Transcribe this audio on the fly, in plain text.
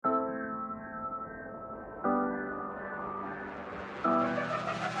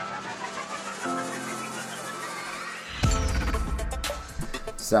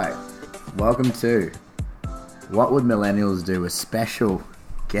So, welcome to What Would Millennials Do? A special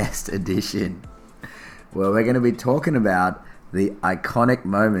guest edition where we're going to be talking about the iconic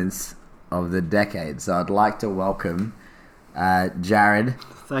moments of the decade. So I'd like to welcome Jared.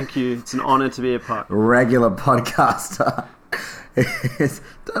 Thank you. It's an honour to be a part. Regular podcaster. It's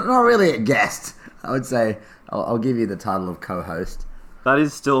not really a guest. I would say I'll give you the title of co-host. That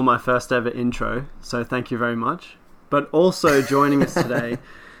is still my first ever intro, so thank you very much. But also joining us today,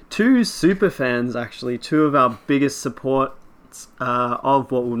 two super fans actually, two of our biggest supports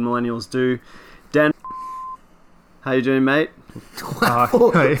of What Would Millennials Do. Dan, how you doing, mate?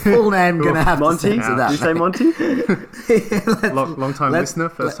 Full name gonna have Monty? to censor that. Did you say Monty? Long time listener,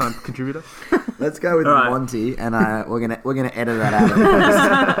 first time contributor. Let's go with All right. Monty, and we're gonna edit that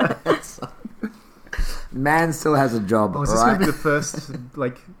out. Man still has a job, Oh, is this right? going to be the first,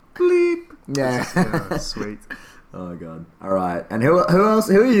 bleep? Yeah. Yeah, sweet. Oh god. All right. And who else?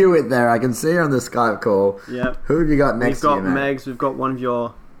 Who are you with there? I can see you on the Skype call. Yep. Who have you got next We've got to you, mate? Megs, we've got one of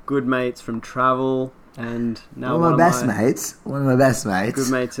your good mates from travel, and now One of my best mates. One of my best mates. good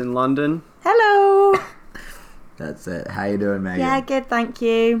mates in London. Hello. That's it. How you doing, Megan? Yeah, good, thank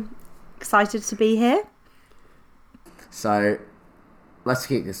you. Excited to be here. So, let's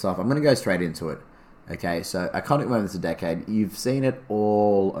kick this off. I'm going to go straight into it. Okay, so iconic moments of the decade. You've seen it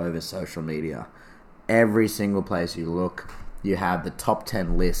all over social media. Every single place you look, you have the top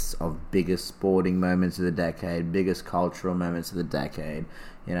 10 lists of biggest sporting moments of the decade, biggest cultural moments of the decade.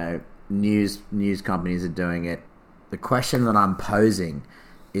 You know, news companies are doing it. The question that I'm posing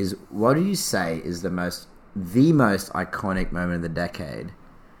is, what do you say is the most iconic moment of the decade?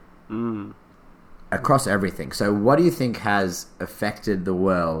 Across everything. So what do you think has affected the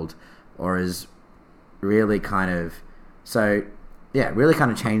world, or is really kind of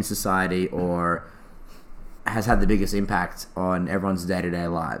changed society, or has had the biggest impact on everyone's day-to-day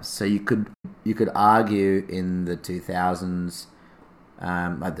lives? So you could argue in the 2000s,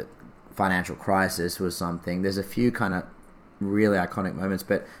 like the financial crisis was something. There's a few kind of really iconic moments,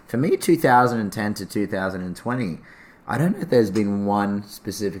 but for me, 2010 to 2020, I don't know if there's been one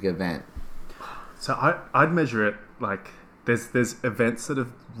specific event. So I'd measure it like there's events that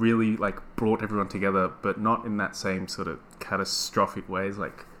have really brought everyone together, but not in that same sort of catastrophic ways,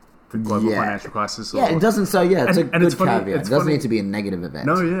 like the global financial crisis. Yeah, it doesn't. So yeah, it's a good it's funny, caveat. It doesn't need to be a negative event.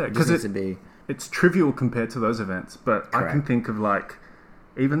 No, yeah, because it's it's trivial compared to those events. But Correct. I can think of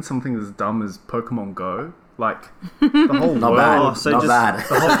even something as dumb as Pokemon Go. The whole Not world. bad. Oh, so Not just, bad.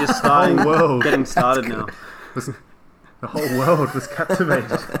 The whole just starting, The whole world. getting started now. The whole world was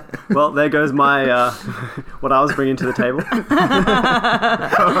captivated. Well, there goes my what I was bringing to the table.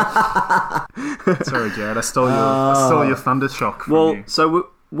 Sorry, Jared, I stole your thunder shock from Well, you. so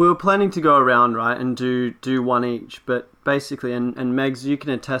we were planning to go around, right, and do one each. But basically, and Megs, you can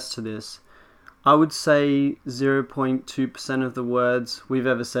attest to this. I would say 0.2% of the words we've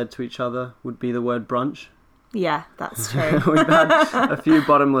ever said to each other would be the word brunch. Yeah, that's true. We've had a few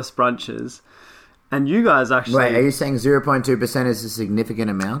bottomless brunches. And you guys actually... Wait, are you saying 0.2% is a significant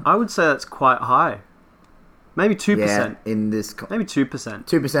amount? I would say that's quite high. Maybe 2%. Yeah, in this... Maybe 2%.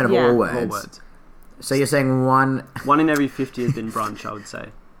 2% of Yeah. all words. All words. So you're saying one... One in every 50 has been brunch, I would say.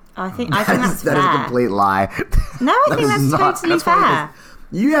 I think that's that fair. is a complete lie. No, I think is that's not- totally that's one of fair.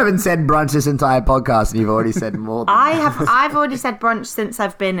 You haven't said brunch this entire podcast, and you've already said more than I've already said brunch since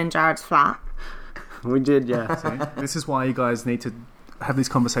I've been in Jared's flat. We did, yeah. This is why you guys need to have these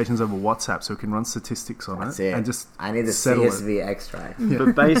conversations over WhatsApp so we can run statistics on That's it it. and just I need the settle it. CSV extract.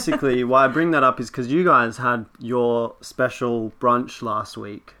 But basically, why I bring that up is because you guys had your special brunch last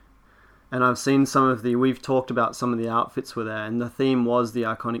week. And I've seen we've talked about some of the outfits were there, and the theme was the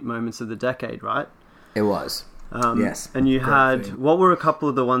iconic moments of the decade, right? It was. Yes. And you Great had, theme. what were a couple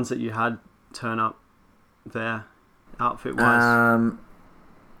of the ones that you had turn up there, outfit-wise?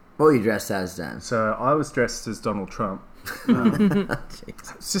 What were you dressed as, Dan? So I was dressed as Donald Trump. Jeez.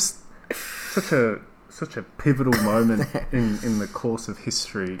 It's just such a pivotal moment in the course of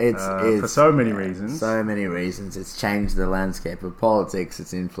history It's for so many reasons. So many reasons. It's changed the landscape of politics.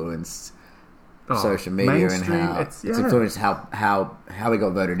 It's influenced social media, and mainstream, how it's influenced how we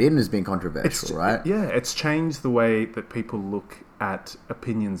got voted in has been controversial, right? Yeah, it's changed the way that people look at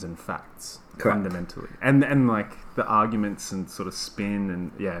opinions and facts. Correct. Fundamentally, and the arguments and sort of spin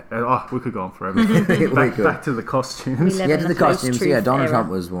and we could go on forever. We could. Back to the costumes, We live Yeah, in to the the costumes. post-truth Yeah, Donald era. Trump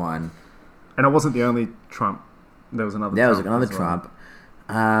was one. and I wasn't the only Trump. There was another. There was Trump another as well.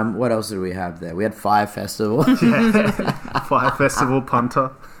 Trump. What else did we have there? We had Fire Festival, Fire Festival punter.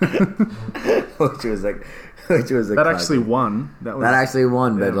 which was a That actually classic. won. That actually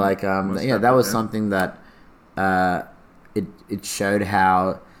won, but was that was representative. something that it it showed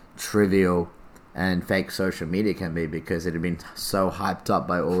how trivial and fake social media can be, because it had been so hyped up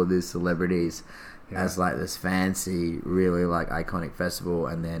by all of these celebrities as like this fancy, really like iconic festival,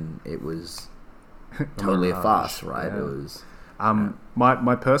 and then it was totally a farce, right? Yeah. It was.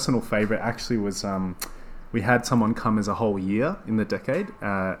 My personal favorite actually was we had someone come as a whole year in the decade,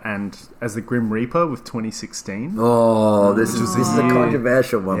 and as the Grim Reaper with 2016. Oh, this is a year.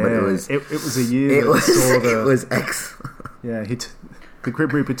 controversial one, but Yeah, it was. it was a year It that was. saw the It was excellent. yeah. The Grim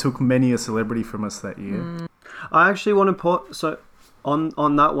Reaper took many a celebrity from us that year. I actually want to put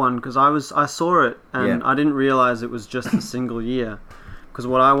on that one, because I saw it and Yeah. I didn't realize it was just a single year. Because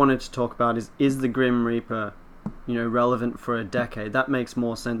what I wanted to talk about is the Grim Reaper, relevant for a decade? That makes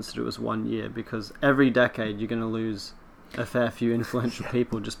more sense that it was 1 year, because every decade you're going to lose a fair few influential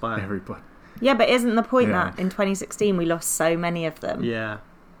people just by Everybody. Yeah, but isn't the point Yeah. that in 2016 we lost so many of them? yeah.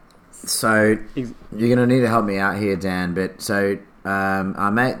 So you're gonna need to help me out here, Dan. But so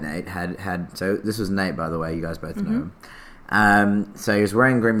our mate Nate had. So this was Nate, by the way. You guys both know him. So he was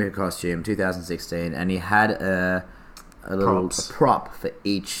wearing Grim Reaper costume, 2016, and he had a little prop for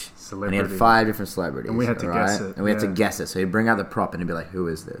each Celebrity. and he had 5 different celebrities, And we had to guess it, And we had to yeah. guess it. So he'd bring out the prop and he'd be like, "Who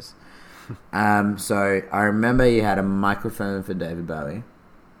is this?" So I remember he had a microphone for David Bowie,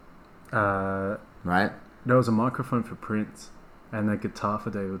 right? There was a microphone for Prince and a guitar for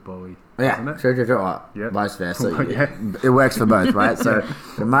David Bowie. Yeah, Wasn't it? sure. Oh, Yep. vice versa. Yeah. It works for both, right? So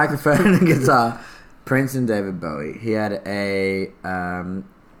the microphone and guitar, Prince and David Bowie. He had a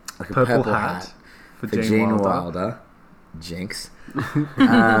Purple hat for Gene Wilder. Jinx.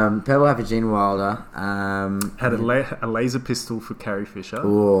 Purple hat for Gene Wilder. Had a laser pistol for Carrie Fisher.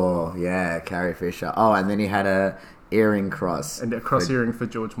 Oh yeah, Carrie Fisher. Oh, and then he had a earring cross And a cross earring for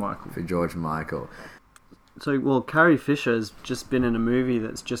George Michael. for George Michael. So, well, Carrie Fisher's just been in a movie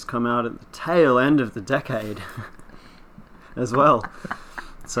that's just come out at the tail end of the decade as well.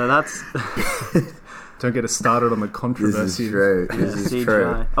 So that's Don't get us started on the This controversy. is true. This is true.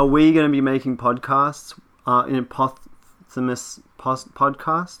 CGI. Are we going to be making podcasts in a posthumous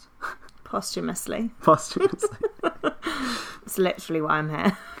podcast? Posthumously. Posthumously. It's literally why I'm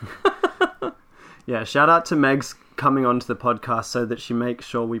here. Yeah, shout out to Meg's coming onto the podcast so that she makes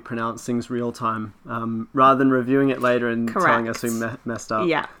sure we pronounce things real time, rather than reviewing it later and telling us we Correct. messed up.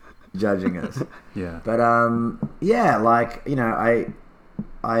 Yeah. Judging us. Yeah. But yeah, like I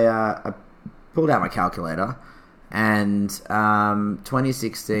pulled out my calculator, and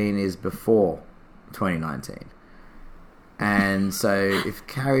 2016 is before 2019, and so if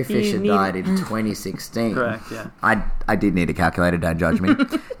Carrie Fisher need- died in 2016, Correct, yeah. I did need a calculator. Don't judge me.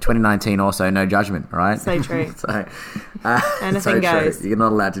 2019 also no judgment, right? So true. So Anything so true. goes. You're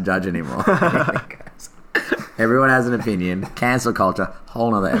not allowed to judge anymore. Anything goes. Everyone has an opinion. Cancel culture.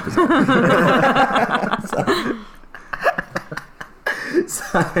 Whole nother episode.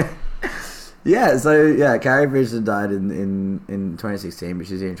 So Carrie Fisher died in 2016, but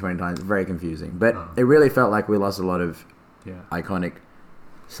she's here in 2019. It's very confusing, but it really felt like we lost a lot of Yeah. iconic.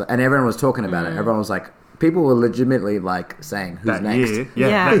 So, and everyone was talking about it. Everyone was like, people were legitimately like saying, "Who's That next?" year,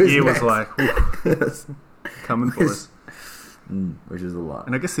 Yeah. that year Who's was like ooh, coming for us. Which is a lot.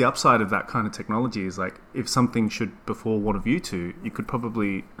 And I guess the upside of that kind of technology is like if something should befall one of you two, you could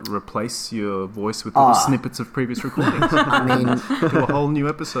probably replace your voice with little snippets of previous recordings. I mean, Do a whole new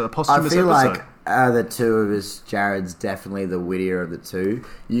episode, a I posthumous feel episode. like out of the two of us, Jared's definitely the wittier of the two.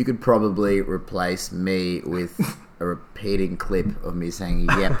 You could probably replace me with a repeating clip of me saying,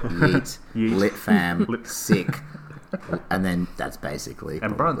 "Yep, yeet, Yeet. lit fam, sick," and then that's basically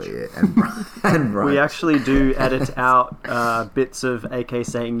And probably brunch. it. And brunch. We actually do edit out bits of AK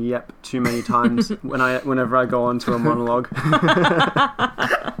saying "yep" too many times whenever I go on to a monologue.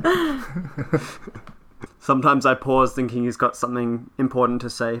 Sometimes I pause thinking he's got something important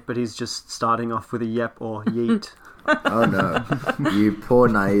to say, but he's just starting off with a "yep" or "yeet." Oh no, you poor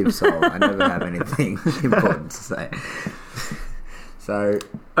naive soul! I never have anything important to say. So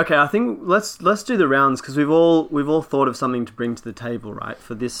Okay, I think let's do the rounds because we've all thought of something to bring to the table, right,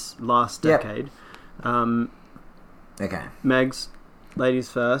 for this last Yep. decade. okay, Megs, ladies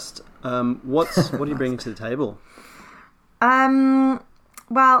first. What are you bringing to the table?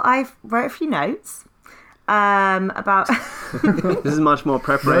 Well, I've wrote a few notes about This is much more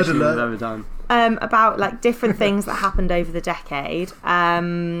preparation than Alert. we've ever done. about like different things that happened over the decade.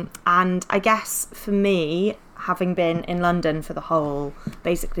 And I guess for me, having been in London for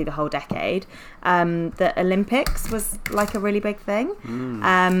basically the whole decade, the Olympics was like a really big thing.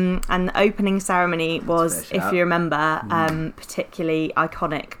 And the opening ceremony was, Fair if shout. you remember, particularly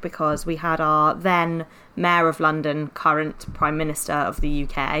iconic because we had our then Mayor of London, current Prime Minister of the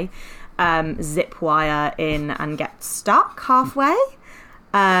UK, zip wire in and get stuck halfway.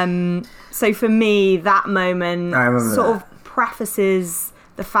 So for me, that moment sort of prefaces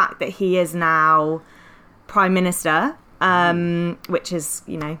the fact that he is now Prime Minister, which is,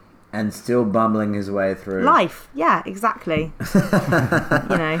 you know... And still bumbling his way through... Life, yeah, exactly. You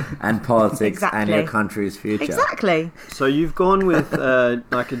know. And politics exactly. and your country's future. Exactly. So you've gone with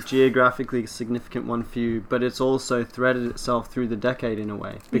like a geographically significant one for you, but it's also threaded itself through the decade in a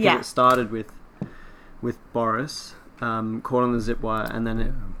way. Because it started with Boris, caught on the zip wire, and then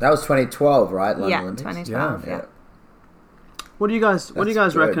it... That was 2012, right? London Yeah, Olympics? 2012, yeah. What do you guys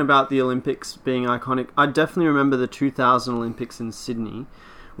good. reckon about the Olympics being iconic? I definitely remember the 2000 Olympics in Sydney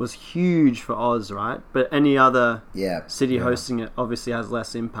was huge for Oz, right? But any other city hosting it obviously has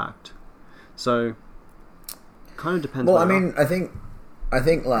less impact. So kind of depends. Well, I mean, I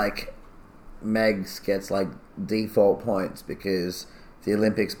think like Megs gets like default points because the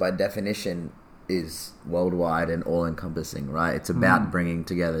Olympics by definition is worldwide and all-encompassing, right? It's about bringing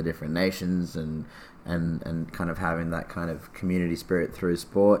together different nations and kind of having that kind of community spirit through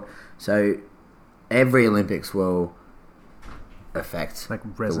sport. So every Olympics will affect like the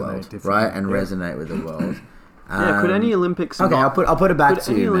world, differently. right? And resonate with the world. could any Olympics? Okay, I'll put it back could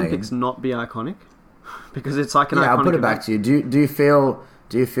to any you, Olympics Megan. not be iconic? Because it's like an iconic. I'll put it event. back to you. Do you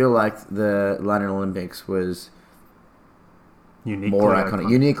feel like the London Olympics was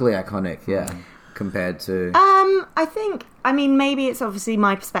uniquely iconic, compared to... I think, I mean, maybe it's obviously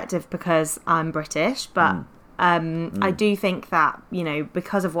my perspective because I'm British, but I do think that, you know,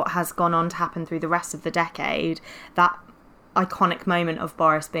 because of what has gone on to happen through the rest of the decade, that iconic moment of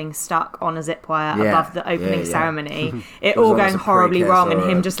Boris being stuck on a zip wire above the opening ceremony, it all going horribly wrong, and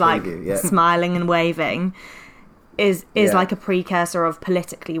him just like smiling and waving is like a precursor of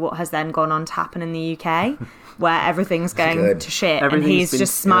politically what has then gone on to happen in the UK, where everything's going to shit, and he's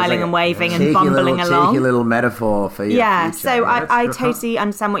just smiling and waving and bumbling along. Cheeky little metaphor for your future, so right? I totally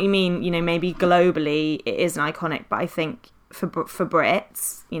understand what you mean. You know, maybe globally it isn't iconic, but I think for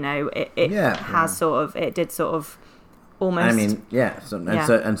Brits, you know, it has sort of, it did sort of almost. I mean,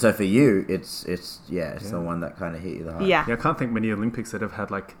 so for you, it's the one that kind of hit you the hardest. Yeah, I can't think many Olympics that have had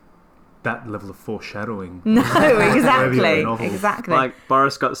like that level of foreshadowing. No, exactly. Like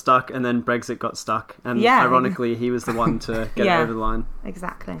Boris got stuck, and then Brexit got stuck, and ironically, he was the one to get it over the line.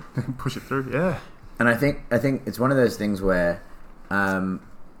 Exactly. Push it through. Yeah. And I think it's one of those things where,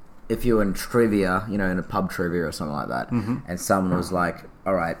 if you're in trivia, you know, in a pub trivia or something like that, and someone was like,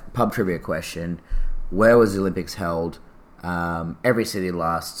 "All right, pub trivia question: where was the Olympics held? Every city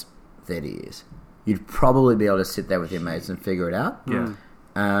last 30 years." You'd probably be able to sit there with your mates and figure it out. Yeah.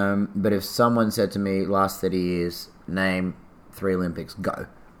 But if someone said to me, last 30 years, name 3 Olympics, go.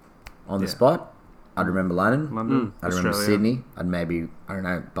 On the spot, I'd remember London. I'd remember Sydney. I'd maybe, I don't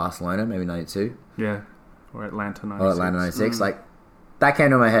know, Barcelona, maybe 92. Yeah. Or Atlanta 96. Or Atlanta 96. Like, that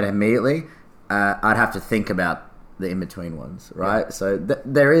came to my head immediately. I'd have to think about the in-between ones, right? Yeah. So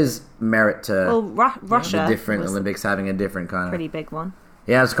there is merit to Russia, the different Olympics having a different kind of... Pretty big one.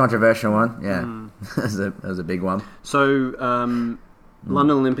 Yeah, it's a controversial one. Yeah. It was a big one. So...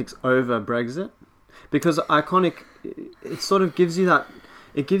 London Olympics over Brexit, because iconic, it sort of gives you that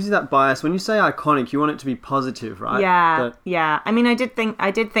bias. When you say iconic, you want it to be positive, right? Yeah. I mean, I did think.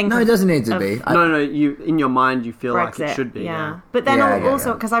 No, it doesn't need to be. No. You in your mind, you feel Brexit, like it should be. Yeah. But then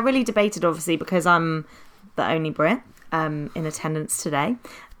also because I really debated, obviously, because I'm the only Brit in attendance today.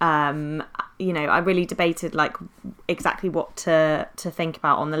 You know, I really debated like exactly what to think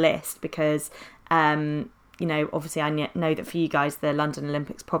about on the list because. You know, obviously I know that for you guys, the London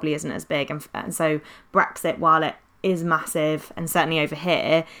Olympics probably isn't as big. And so Brexit, while it is massive, and certainly over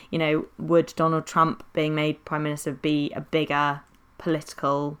here, you know, would Donald Trump being made Prime Minister be a bigger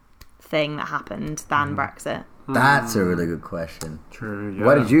political thing that happened than Brexit? That's a really good question. True, yeah.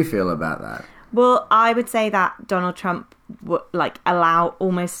 What did you feel about that? Well, I would say that Donald Trump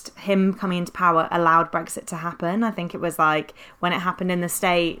almost him coming into power allowed Brexit to happen. I think it was like when it happened in the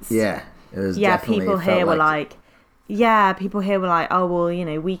States. Yeah. People here were like, oh well, you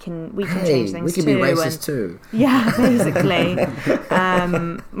know, we can change things too. We can be racist too. Yeah, basically.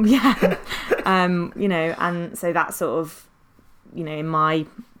 You know, and so that's sort of, you know, in my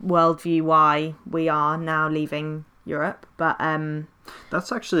worldview, why we are now leaving Europe. But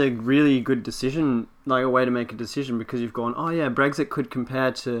that's actually a really good decision, like a way to make a decision, because you've gone, oh yeah, Brexit could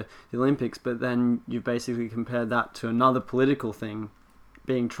compare to the Olympics, but then you've basically compared that to another political thing,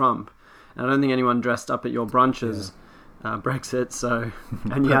 being Trump. And I don't think anyone dressed up at your brunches Brexit, so...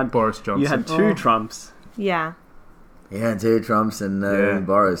 And you had Boris Johnson. You had 2 Trumps. Yeah. Yeah, two Trumps and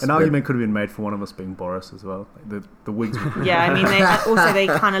Boris. An But- argument could have been made for one of us being Boris as well. Like the Whigs. Yeah, I mean, they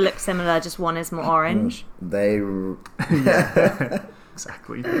kind of look similar. Just one is more orange. They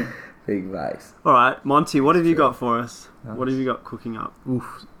Exactly. big face. All right, Monty, what have you got for us? What have you got cooking up?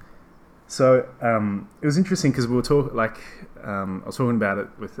 Oof. So it was interesting because we were talking, I was talking about it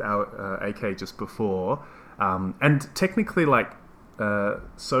with our AK just before, and technically,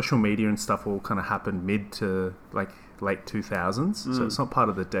 social media and stuff all kind of happened mid to late 2000s, so it's not part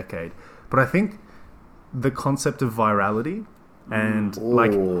of the decade. But I think the concept of virality and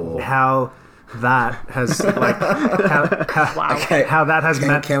how that has how that has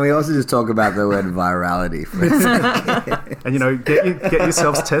Can we also just talk about the word virality for a second? and get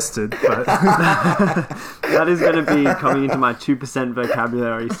yourselves tested, but That is going to be coming into my 2%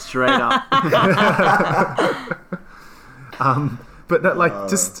 vocabulary straight up. But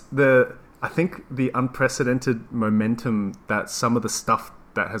that, I think the unprecedented momentum that some of the stuff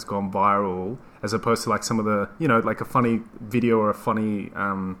that has gone viral, as opposed to some of the, a funny video or a funny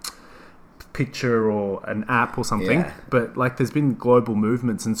picture or an app or something. Yeah. But there's been global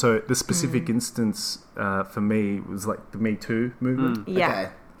movements, and so the specific instance for me was the Me Too movement.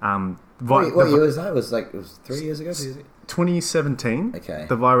 Yeah. Okay. What year was that? It was 3 years ago? 2017. Okay.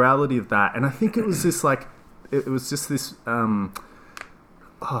 The virality of that, and I think it was this it was just this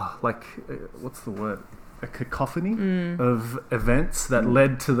what's the word? A cacophony of events that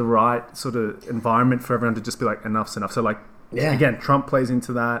led to the right sort of environment for everyone to just be enough's enough. So again, Trump plays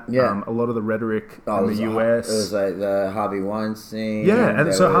into that. Yeah. A lot of the rhetoric in the US. It was the Harvey Weinstein. Yeah,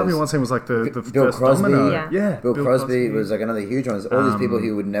 and so Harvey was Weinstein was the Bill first Cosby. domino. Yeah. Bill Cosby was another huge one. All these people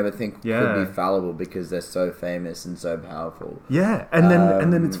who would never think could be fallible because they're so famous and so powerful. Yeah, and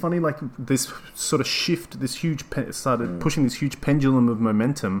then it's funny, this sort of shift, this huge started pushing this huge pendulum of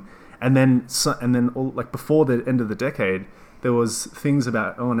momentum, and then all, before the end of the decade, there was things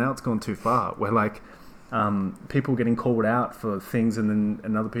about now it's gone too far, where people getting called out for things, and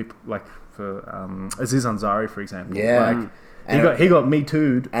then other people for Aziz Ansari, for example. Yeah. He got Me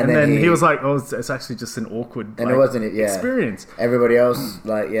Too'd, and then he was it's actually just an awkward and it wasn't it. Yeah. experience. Everybody else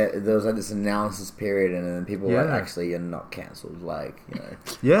there was this analysis period, and then people were actually you're not cancelled.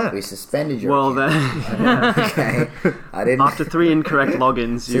 Yeah. We suspended your. Well, account. then, Okay. I didn't. after 3 incorrect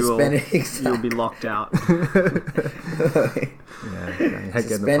logins, Suspended, you'll be locked out.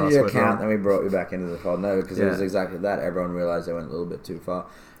 Suspended your account, then we brought you back into the fold. No, because it Yeah. was exactly that. Everyone realised they went a little bit too far.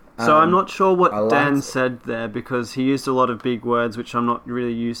 So I'm not sure what I Dan liked- said there, because he used a lot of big words which I'm not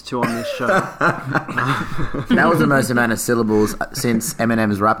really used to on this show. That was the most amount of syllables since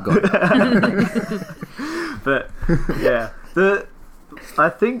Eminem's rap god. But yeah, I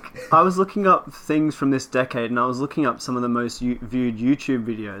think I was looking up things from this decade, and I was looking up some of the most viewed YouTube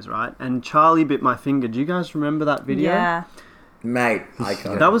videos, right? And Charlie Bit My Finger. Do you guys remember that video? Yeah. Mate, I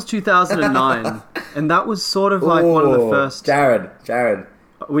can't. That was 2009, and that was sort of one of the first. Jared,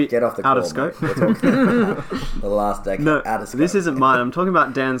 We get off the out call, of scope. mate. We're talking the last decade. No, out of scope. this isn't mine. I'm talking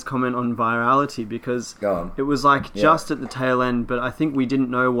about Dan's comment on virality, because Go on. it was just at the tail end, but I think we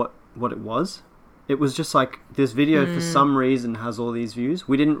didn't know what it was. It was just this video for some reason has all these views.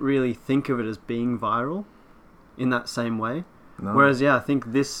 We didn't really think of it as being viral in that same way. No. Whereas, I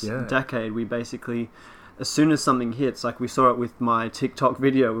think this decade we basically, as soon as something hits, we saw it with my TikTok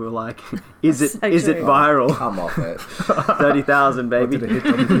video, we were like, is it viral? Come off it. 30,000, baby. Did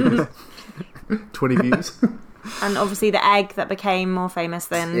it hit 20 views? And obviously the egg that became more famous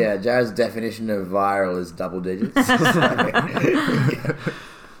than... Yeah, Jared's definition of viral is double digits.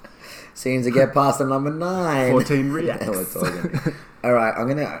 Seems to get past the number 9. 14 reacts. We're talking. All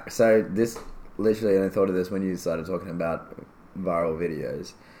right, so this, literally, I thought of this when you started talking about viral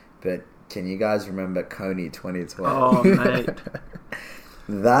videos, but can you guys remember Coney 2012? Oh, mate.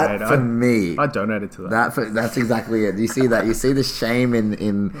 Me, I donated to that. That's exactly it. You see that? You see the shame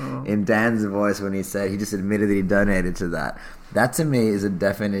in Dan's voice when he just admitted that he donated to that. That to me is a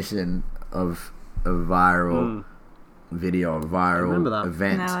definition of a viral video, a viral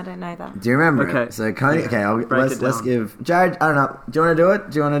event. No, I don't know that. Do you remember Okay. it? So Coney, let's give Jared. I don't know. Do you want to do it?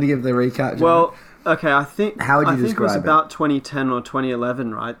 Do you want to give the recap? Jared? Well, okay, I think How would you I think it was describe it? about 2010 or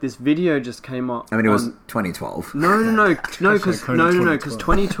 2011, right? This video just came up. I mean, it was 2012. No, because Coney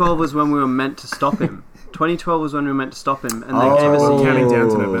 2012 was when we were meant to stop him. 2012 was when we were meant to stop him, and they gave us a Counting year. down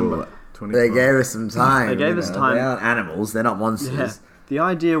to November. They gave us some time. They gave us time. They aren't animals. They're not monsters. Yeah. The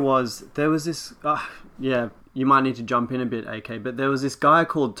idea was there was this. You might need to jump in a bit, AK. But there was this guy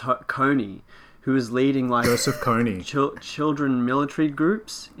called Coney who was leading Joseph Coney. children military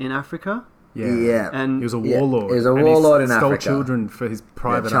groups in Africa. Yeah. And He was a Yeah, warlord. he was a and warlord in stole Africa. children for his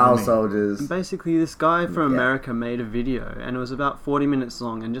private child army. soldiers. basically, this guy from Yeah. America made a video, and it was about 40 minutes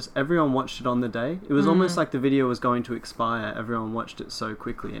long, and just everyone watched it on the day. It was almost like the video was going to expire. Everyone watched it so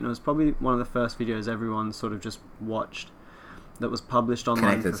quickly, and it was probably one of the first videos everyone sort of just watched that was published online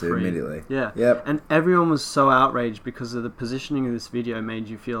Connected for to free. immediately. Yeah. Yep. And everyone was so outraged because of the positioning of this video made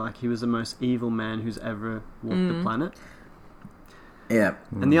you feel like he was the most evil man who's ever walked the planet. Yeah.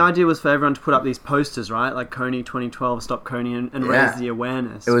 And the idea was for everyone to put up these posters, right? Like Coney 2012, Stop Coney, and Yeah. raise the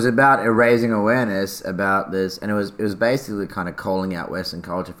awareness. It was about raising awareness about this, and it was basically kind of calling out Western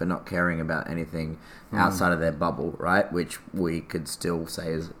culture for not caring about anything outside of their bubble, right? Which we could still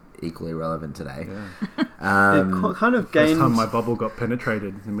say is equally relevant today. it kind of First gained... time my bubble got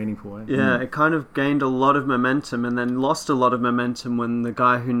penetrated in a meaningful way. Yeah, it kind of gained a lot of momentum and then lost a lot of momentum when the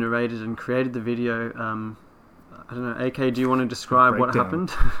guy who narrated and created the video, I don't know, AK, do you want to describe what Breakdown.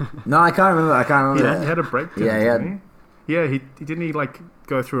 happened? No, I can't remember. He had a breakdown. Yeah, he had- didn't he? Yeah, he didn't he like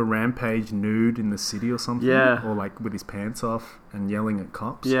go through a rampage nude in the city or something? Yeah. Or like with his pants off and yelling at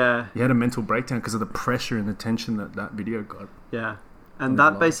cops. Yeah, He had a mental breakdown because of the pressure and the tension that video got. yeah. And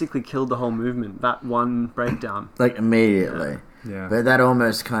that basically killed the whole movement, that one breakdown. Like immediately. Yeah. But that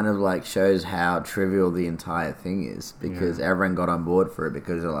almost kind of like shows how trivial the entire thing is, because everyone got on board for it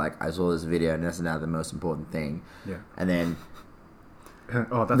because they're like, I saw this video and that's now the most important thing. Yeah. And then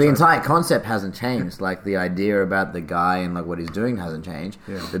Oh, that's the right. entire concept hasn't changed. Like the idea about the guy and like what he's doing hasn't changed.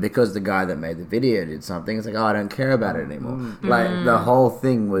 Yeah. But because the guy that made the video did something, it's like, oh, I don't care about it anymore. Like the whole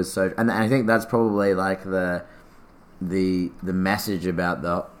thing was so, and I think that's probably like the message about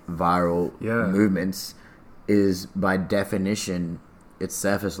the viral movements is by definition it's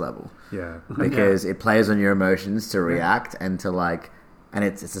surface level. Yeah. Because it plays on your emotions to react and to like, and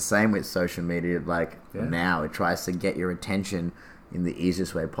it's the same with social media. Like now it tries to get your attention in the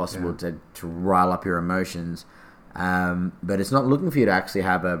easiest way possible to rile up your emotions, but it's not looking for you to actually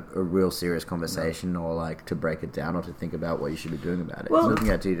have a real serious conversation or like to break it down or to think about what you should be doing about it. Well- It's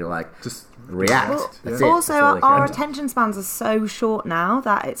looking at you to like Just react. Well, That's it. Also, That's all they our care about. attention spans are so short now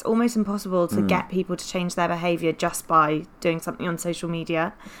that it's almost impossible to get people to change their behaviour just by doing something on social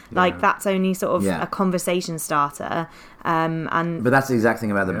media. Like, that's only sort of Yeah. a conversation starter. And But that's the exact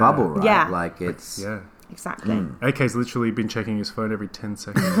thing about the bubble, right? Yeah. Like it's exactly. AK's literally been checking his phone every 10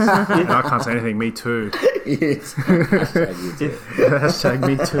 seconds. And I can't say anything. Me too. it's hashtag you too. Hashtag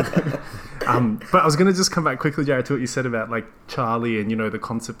me too. But I was going to just come back quickly, Jared, to what you said about like Charlie and, you know, the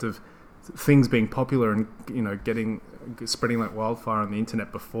concept of things being popular and, you know, spreading like wildfire on the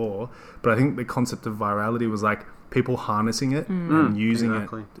internet before. But I think the concept of virality was like people harnessing it and using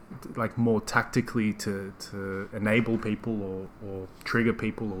exactly. it like more tactically to enable people or trigger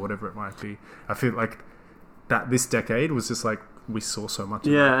people or whatever it might be. I feel like that this decade was just like we saw so much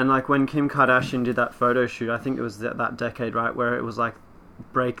of Yeah, and like when Kim Kardashian did that photo shoot, I think it was that decade, right, where it was like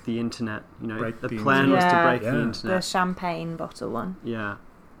break the internet. You know, Break the the plan was to internet. break Yeah. the The internet. champagne bottle one. Yeah.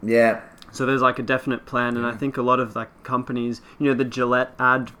 Yeah. So there's like a definite plan, and I think a lot of like companies, you know, the Gillette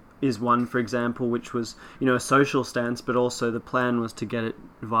ad is one, for example, which was, you know, a social stance, but also the plan was to get it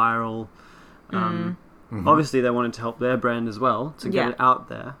viral. Obviously, they wanted to help their brand as well to get Yeah. it out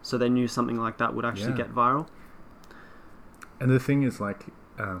there, so they knew something like that would actually get viral. And the thing is, like,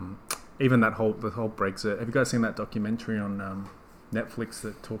 even the whole Brexit. Have you guys seen that documentary on Netflix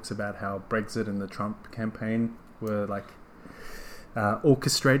that talks about how Brexit and the Trump campaign were like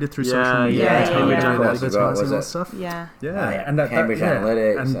orchestrated through social media, yeah, and yeah. advertising Was and all it? that stuff? Yeah. Yeah, and that Cambridge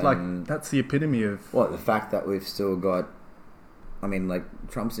Analytics and like and- that's the epitome of What, the fact that we've still got, I mean, like,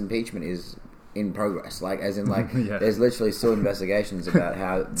 Trump's impeachment is in progress. Like, as in, like, Yeah. there's literally still investigations about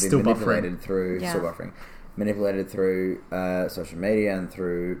how it's been Still manipulated buffering. through, Yeah. still buffering, manipulated through social media and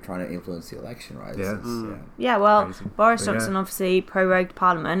through trying to influence the election, right? Yeah. Yeah, well, Crazy. Boris But Johnson yeah. obviously prorogued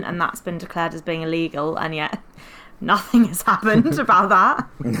Parliament, and that's been declared as being illegal, and yet nothing has happened about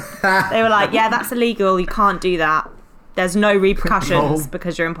that. They were like, yeah, that's illegal, you can't do that. There's no repercussions No.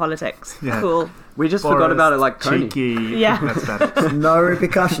 because you're in politics. Yeah. Cool. We just forgot about it like Coney. cheeky. Yeah. That's bad. No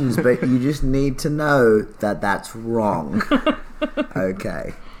repercussions, but you just need to know that that's wrong.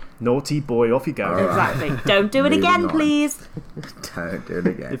 Okay. Naughty boy, off you go. Exactly. Don't do it Moving again, on. please. Don't do it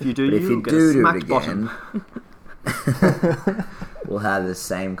again. If you do, but if you'll you get a do it smacked again, we'll have the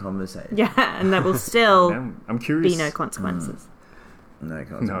same conversation. Yeah, and there will still Now, I'm curious. be no consequences. No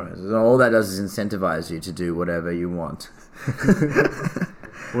consequences. All that does is incentivize you to do whatever you want.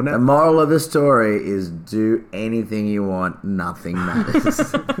 Well, now, The moral of the story is do anything you want, nothing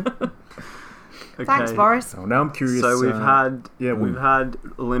matters. Okay. Thanks, Boris. oh, now I'm curious. So we've we've had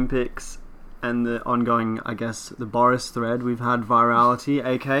Olympics and the ongoing, I guess, the Boris thread. We've had virality.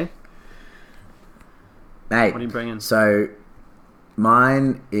 AK, Mate, What are you bringing? So,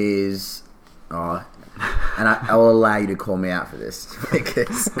 mine is... and I will allow you to call me out for this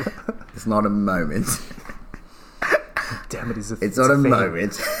because it's not a moment. Damn it, it's not a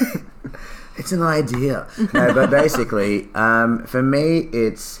moment. It's an idea. No, but basically, for me,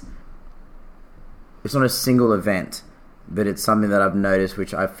 it's not a single event, but it's something that I've noticed,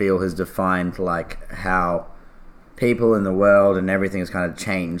 which I feel has defined like how people in the world and everything has kind of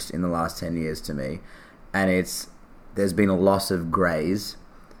changed in the last 10 years to me. And there's been a loss of greys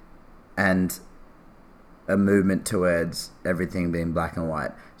and a movement towards everything being black and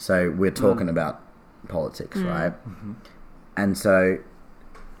white. So we're talking about politics, right? Mm-hmm. And so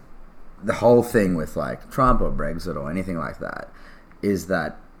the whole thing with like Trump or Brexit or anything like that is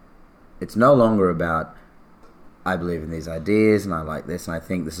that it's no longer about I believe in these ideas and I like this and I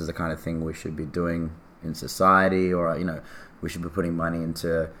think this is the kind of thing we should be doing in society, or we should be putting money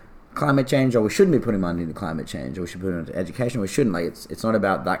into climate change, or we shouldn't be putting money into climate change, or we should put it into education, or we shouldn't. Like it's not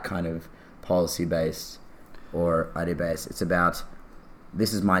about that kind of policy based or idea based. It's about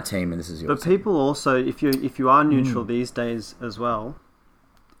this is my team and this is yours. But people also, if you are neutral these days as well,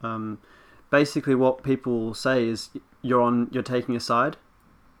 basically what people will say is you're taking a side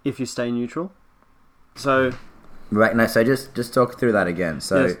if you stay neutral. So right, no. So just talk through that again.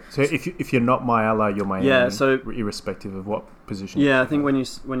 So yes. So if you're not my ally, you're my enemy. Yeah. So irrespective of what position. Yeah, I think when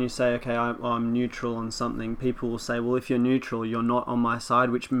you say okay, I'm neutral on something, people will say, well, if you're neutral, you're not on my side,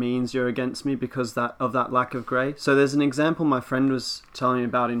 which means you're against me because of that lack of grey. So there's an example my friend was telling me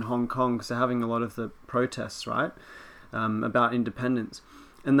about in Hong Kong because they're having a lot of the protests, right, about independence,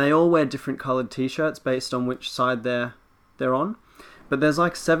 and they all wear different coloured T-shirts based on which side they're on. But there's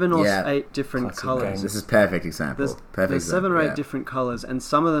like 7 or 8 different colours. This is perfect example. There's 7 or 8 different colours, and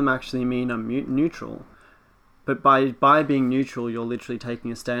some of them actually mean I'm neutral. But by being neutral, you're literally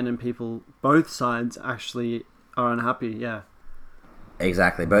taking a stand, and both sides actually are unhappy. Yeah,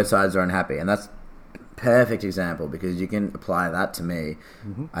 exactly. Both sides are unhappy, and that's perfect example because you can apply that to me.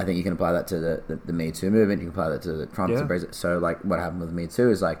 Mm-hmm. I think you can apply that to the Me Too movement. You can apply that to the Trump and Brexit. So like what happened with Me Too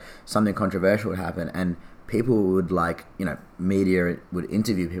is like something controversial would happen, and people would media would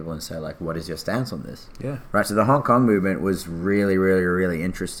interview people and say like, what is your stance on this? Yeah. Right. So the Hong Kong movement was really, really, really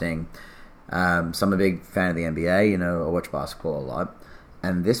interesting. So I'm a big fan of the NBA, I watch basketball a lot.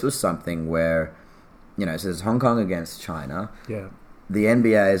 And this was something where, so there's Hong Kong against China. Yeah. The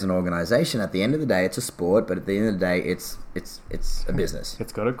NBA is an organization. At the end of the day, it's a sport, but at the end of the day, it's a business.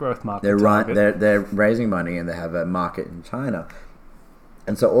 It's got a growth market. They're raising money and they have a market in China.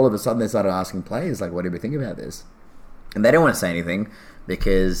 And so all of a sudden they started asking players, like, what do we think about this? And they don't want to say anything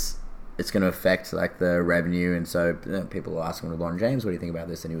because it's going to affect, like, the revenue. And so people were asking LeBron James, what do you think about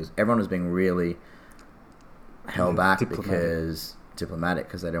this? And everyone was being really held back diplomatic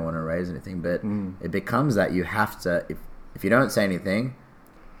because they don't want to raise anything. But it becomes that you have to, if you don't say anything,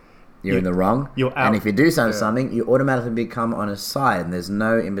 you're in the wrong. You're out. And if you do something, you automatically become on a side, and there's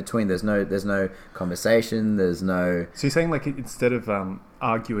no in between. There's no conversation. There's no. So you're saying like instead of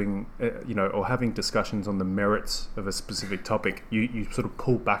arguing, or having discussions on the merits of a specific topic, you sort of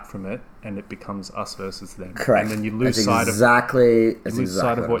pull back from it, and it becomes us versus them. Correct. And then you lose sight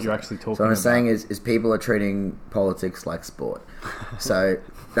of what you're actually talking about. So what I'm saying is people are treating politics like sport. So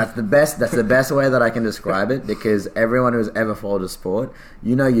that's the best way that I can describe it, because everyone who's ever followed a sport,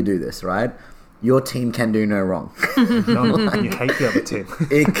 you do this, right? Your team can do no wrong. No, you hate the other team.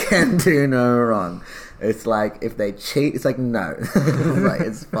 It can do no wrong. It's like if they cheat, it's like no, like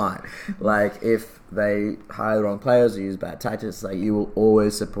it's fine. Like if they hire the wrong players or use bad tactics, like you will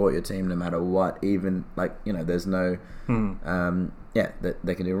always support your team no matter what. Even there's no, that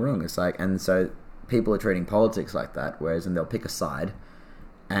they can do wrong. It's like, and so people are treating politics like that, and they'll pick a side,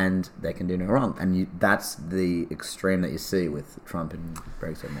 and they can do no wrong. And that's the extreme that you see with Trump and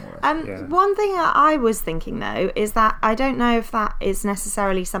Brexit more or less. One thing that I was thinking though is that I don't know if that is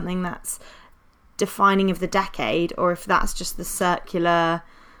necessarily something that's defining of the decade, or if that's just the circular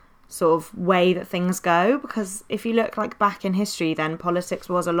sort of way that things go, because if you look back in history, then politics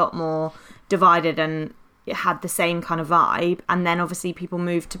was a lot more divided and it had the same kind of vibe, and then obviously people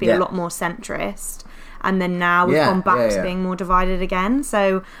moved to be a lot more centrist, and then now we've gone back to being more divided again.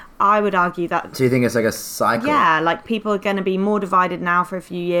 So I would argue that... Do you think it's like a cycle? Yeah, people are going to be more divided now for a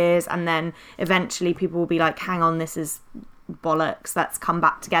few years, and then eventually people will be like, hang on, this is bollocks, let's come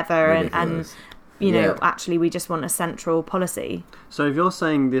back together and actually we just want a central policy. So if you're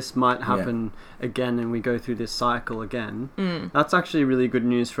saying this might happen again and we go through this cycle again, that's actually really good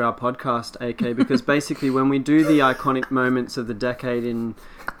news for our podcast, AK, because basically when we do the iconic moments of the decade in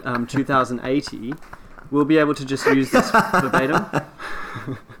 2080, we'll be able to just use this verbatim.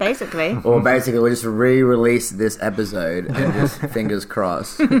 Basically. Or basically, we'll just re-release this episode and just fingers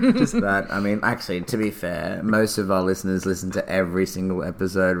crossed. Just that. I mean, actually, to be fair, most of our listeners listen to every single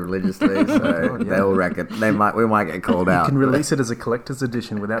episode religiously, so they'll reckon we might get called out. You can release it as a collector's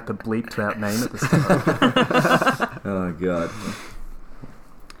edition without the bleeped out name at the start. Oh god.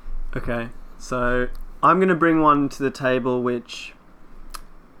 Okay, so I'm going to bring one to the table which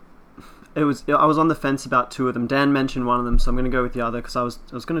I was on the fence about two of them. Dan mentioned one of them, so I'm going to go with the other because I was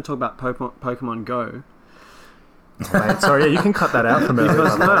going to talk about Pokemon Go. Wait, sorry, you can cut that out from earlier.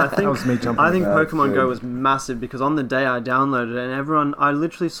 Because no, I think that was me jumping. Pokemon Go was massive because on the day I downloaded it, and I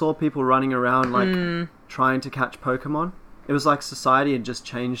literally saw people running around like trying to catch Pokemon. It was like society had just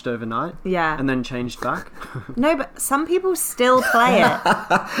changed overnight. Yeah. And then changed back. No, but some people still play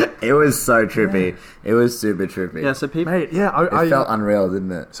it. It was so trippy. It was super trippy. Yeah, so people... Mate, yeah, It felt unreal,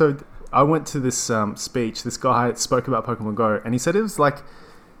 didn't it? So I went to this speech. This guy spoke about Pokemon Go, and he said it was like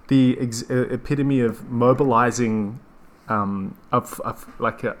the epitome of mobilizing a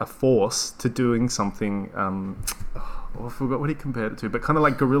force to doing something. I forgot what he compared it to, but kind of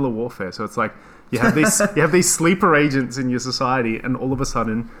like guerrilla warfare. So it's like you have these sleeper agents in your society, and all of a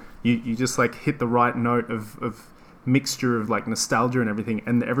sudden you just like hit the right note of mixture of like nostalgia and everything,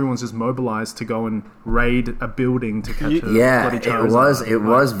 and everyone's just mobilized to go and raid a building to catch a bloody Charizard. It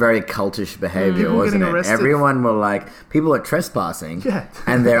was very cultish behavior, wasn't it? Arrested. Everyone were like, people are trespassing,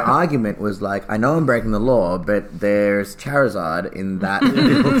 and their argument was like, I know I'm breaking the law, but there's Charizard in that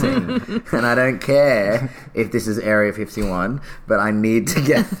building, and I don't care if this is Area 51, but I need to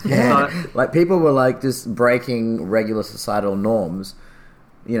get there. Like, people were like just breaking regular societal norms,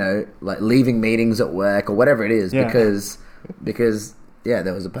 you know, like leaving meetings at work or whatever it is, because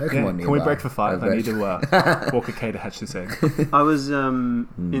there was a Pokemon nearby. Can we break for 5? I need to walk a K to hatch this egg. I was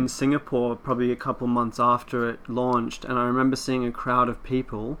in Singapore probably a couple months after it launched, and I remember seeing a crowd of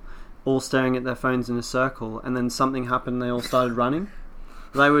people all staring at their phones in a circle, and then something happened, they all started running.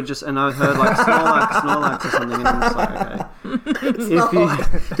 They were just, and I heard like Snorlax or something, and I was like,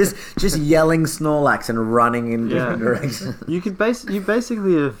 okay. just yelling Snorlax and running in different directions. You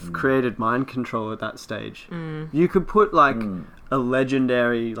basically have created mind control at that stage. You could put like a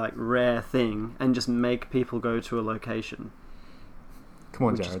legendary, like rare thing, and just make people go to a location. Come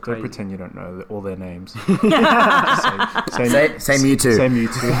on, Jared, don't pretend you don't know all their names. Say Mewtwo. Say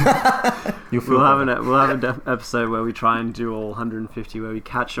Mewtwo. We'll have an episode where we try and do all 150, where we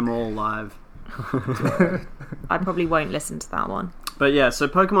catch them all live. I probably won't listen to that one. But yeah, so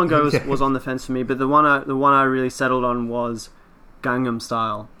Pokemon Go was on the fence for me, but the one I really settled on was Gangnam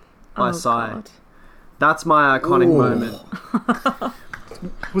Style by Psy. God. That's my iconic moment.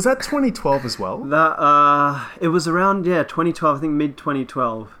 Was that 2012 as well? That it was around 2012, I think mid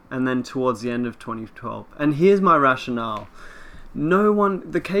 2012, and then towards the end of 2012. And here's my rationale: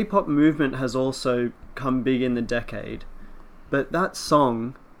 the K-pop movement has also come big in the decade, but that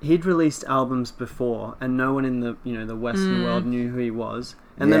song, he'd released albums before, and no one in the Western world knew who he was.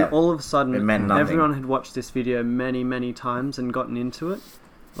 And then all of a sudden, everyone had watched this video many, many times and gotten into it.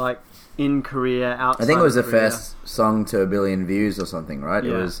 Like in Korea, outside. I think it was the Korea. first song to 1 billion views or something, right?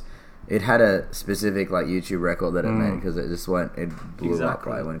 Yeah. It had a specific like YouTube record that it made because it just went, it blew up,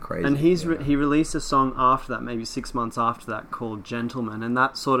 right? It went crazy. And he released a song after that, maybe 6 months after that, called Gentleman, and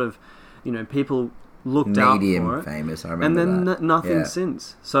that sort of, people looked out for it. Famous, I remember. And then nothing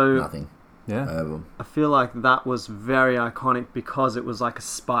since. So nothing. Yeah. I feel like that was very iconic because it was like a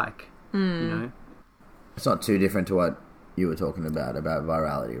spike. It's not too different to what you were talking about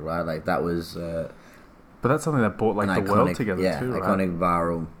virality, right? Like that was but that's something that brought like the iconic, world together too, right? Iconic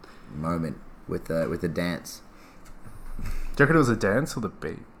viral moment with the dance. Do you reckon it was a dance or the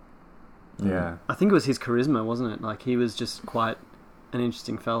beat? Yeah. I think it was his charisma, wasn't it? Like he was just quite an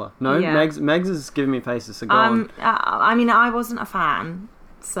interesting fella. No, Yeah. Megs is giving me faces, so go on. I mean, I wasn't a fan,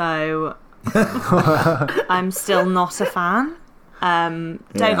 so I'm still not a fan.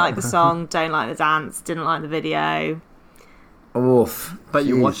 Don't like the song, don't like the dance, didn't like the video. Oof. But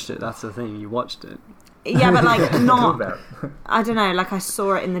you Jeez. watched it, that's the thing, you watched it. Yeah, but like not. I don't know. Like I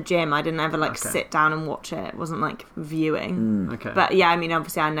saw it in the gym. I didn't ever like sit down and watch it. It wasn't like viewing. Okay. But yeah, I mean,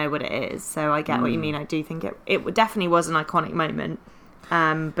 obviously, I know what it is, so I get what you mean. I do think it definitely was an iconic moment.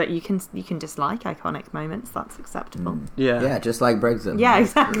 But you can dislike iconic moments. That's acceptable. Yeah, just like Brexit. Yeah,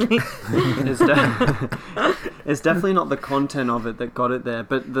 exactly. It's definitely not the content of it that got it there,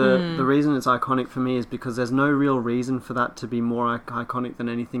 but the reason it's iconic for me is because there's no real reason for that to be more iconic than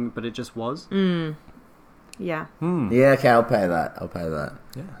anything, but it just was. Yeah. Yeah, okay, I'll pay that.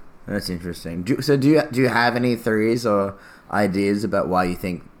 Yeah. That's interesting. Do you have any theories or ideas about why you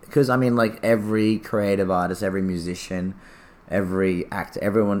think? Because I mean, like every creative artist, every musician, every actor,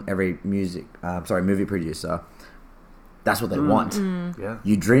 everyone, every movie producer. That's what they want. Yeah.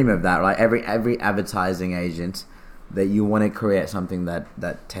 You dream of that, right? Every advertising agent, that you want to create something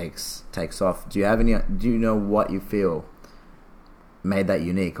that takes off. Do you know what you feel made that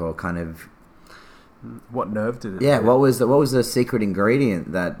unique, or kind of What nerve did it? yeah? hit? What was the secret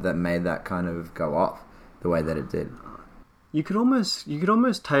ingredient that made that kind of go off the way that it did? You could almost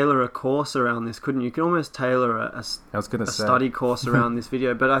tailor a course around this, couldn't you? You could almost tailor I was going to say study course around this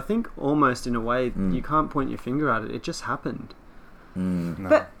video, but I think almost in a way you can't point your finger at it. It just happened. No.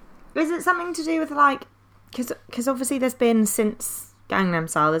 But is it something to do with like, because obviously there's been, since Gangnam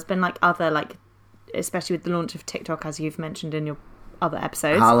Style, there's been like other, like, especially with the launch of TikTok, as you've mentioned in your other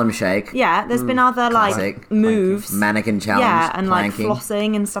episodes. Harlem Shake, Yeah, there's been other Classic. like moves, mannequin challenge, yeah, and planking. like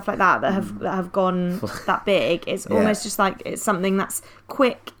flossing and stuff like that have gone that big. It's Yeah. almost just like it's something that's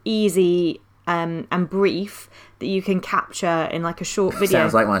quick, easy, and brief that you can capture in like a short video.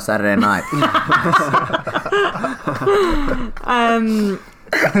 Sounds like my Saturday night.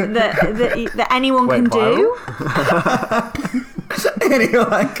 That anyone Wait, can do.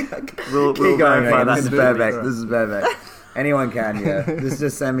 Anyone? We'll Keep going. verify Mate. that. This is perfect. This is perfect. Anyone can, yeah.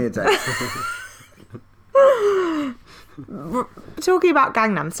 Just send me a text. Talking about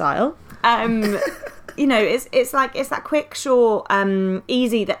Gangnam Style, you know, it's like it's that quick, short,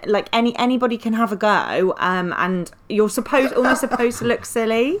 easy that like anybody can have a go, and you're almost supposed to look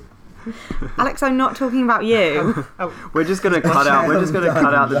silly. Alex, I'm not talking about you. We're just gonna cut out. We're just gonna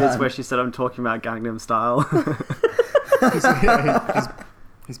cut out the bits where she said I'm talking about Gangnam Style.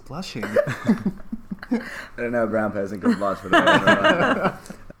 he's blushing. I don't know a brown person can blush for that.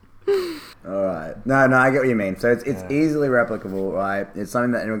 Alright. No, I get what you mean. So it's easily replicable, right? It's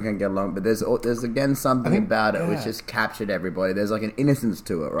something that anyone can get along, but there's again something about it which just captured everybody. There's like an innocence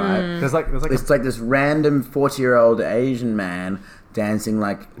to it, right? There's like It's like this random 40-year-old Asian man dancing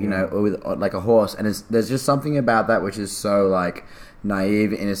like, you know, with like a horse, and there's just something about that which is so like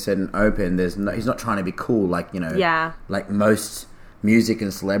naive, innocent, and open. He's not trying to be cool, like, you know, Yeah. like most music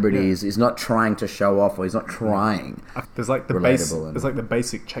and celebrities. He's not trying to show off, or he's not trying. there's like the Relatable there's like the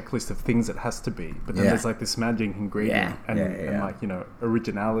basic checklist of things it has to be, but then Yeah. there's like this magic ingredient, Yeah. and like, you know,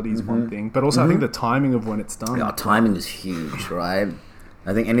 originality is one thing, but also I think the timing of when it's done. Yeah, timing is huge, right?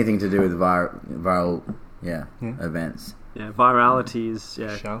 I think anything to do with viral events. Yeah, virality is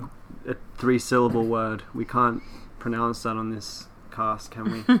Shall? a 3-syllable word. We can't pronounce that on this cast,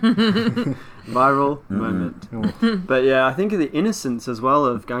 can we? Viral moment. But yeah, I think of the innocence as well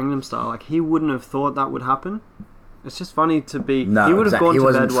of Gangnam Style. Like, he wouldn't have thought that would happen. It's just funny to be. No, he would have gone he to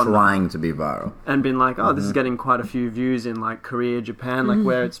wasn't bed one night trying to be viral. and been like, "Oh, this is getting quite a few views in like Korea, Japan, like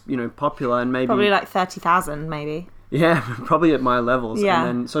where it's, you know, popular, and maybe Probably like 30,000, maybe. yeah, probably at my levels." Yeah.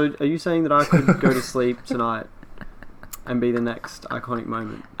 And then, so are you saying that I could go to sleep tonight and be the next iconic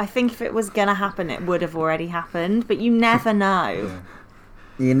moment? I think if it was gonna happen, it would have already happened, but you never know.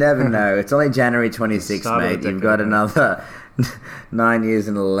 You never know. It's only January 26th, Start of mate. the You've got decade. another 9 years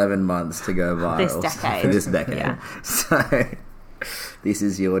and 11 months to go viral. This decade. For this decade. Yeah. So, this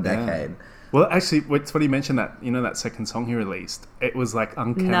is your decade. Well, actually, it's funny you mentioned that. You know, that second song he released, it was like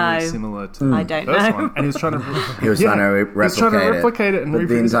uncannily No. similar to I the don't first know. one, and he was trying to He was trying to replicate it and But the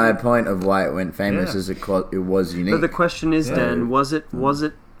reproduce entire it. point of why it went famous Yeah. is it was unique. But the question is, Yeah. Dan, was it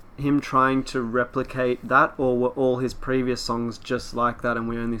him trying to replicate that, or were all his previous songs just like that, and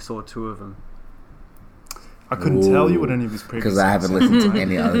we only saw 2 of them? I couldn't tell you what any of his previous Because I haven't songs listened to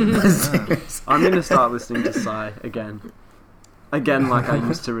any other series. I'm going to start listening to Psy again. Again, like I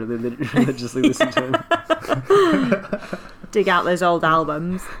used to religiously listen to him. Dig out those old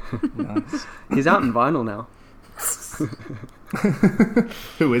albums. Nice. He's out in vinyl now.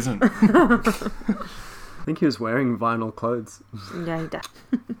 Who isn't? I think he was wearing vinyl clothes. Yeah,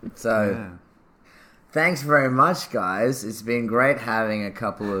 So, Yeah. thanks very much, guys. It's been great having a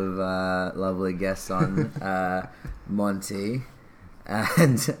couple of lovely guests on, Monty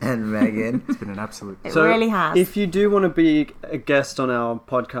and Megan. It's been an absolute. It really has. If you do want to be a guest on our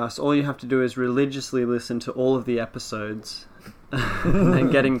podcast, all you have to do is religiously listen to all of the episodes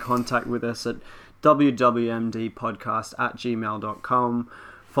and get in contact with us at wwmdpodcast@gmail.com.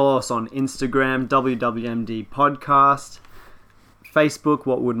 Follow us on Instagram, wwmdpodcast. Facebook,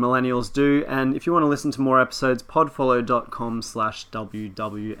 What Would Millennials Do? And if you want to listen to more episodes,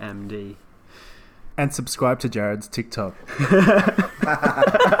 podfollow.com/wwmd. And subscribe to Jared's TikTok.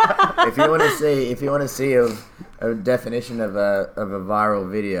 If you want to see a definition of a viral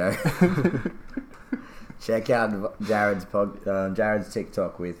video, check out Jared's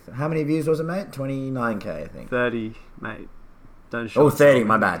TikTok with how many views was it, mate? 29k, I think. 30, mate. Don't show Oh, us 30. all.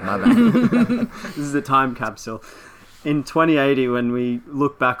 My bad. This is a time capsule. in 2080, when we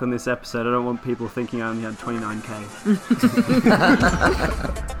look back on this episode, I don't want people thinking I only had 29k.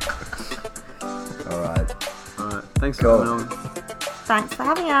 All right. Thanks for Cool. coming on. Thanks for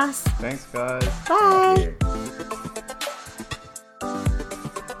having us. Thanks, guys. Bye. Thank you.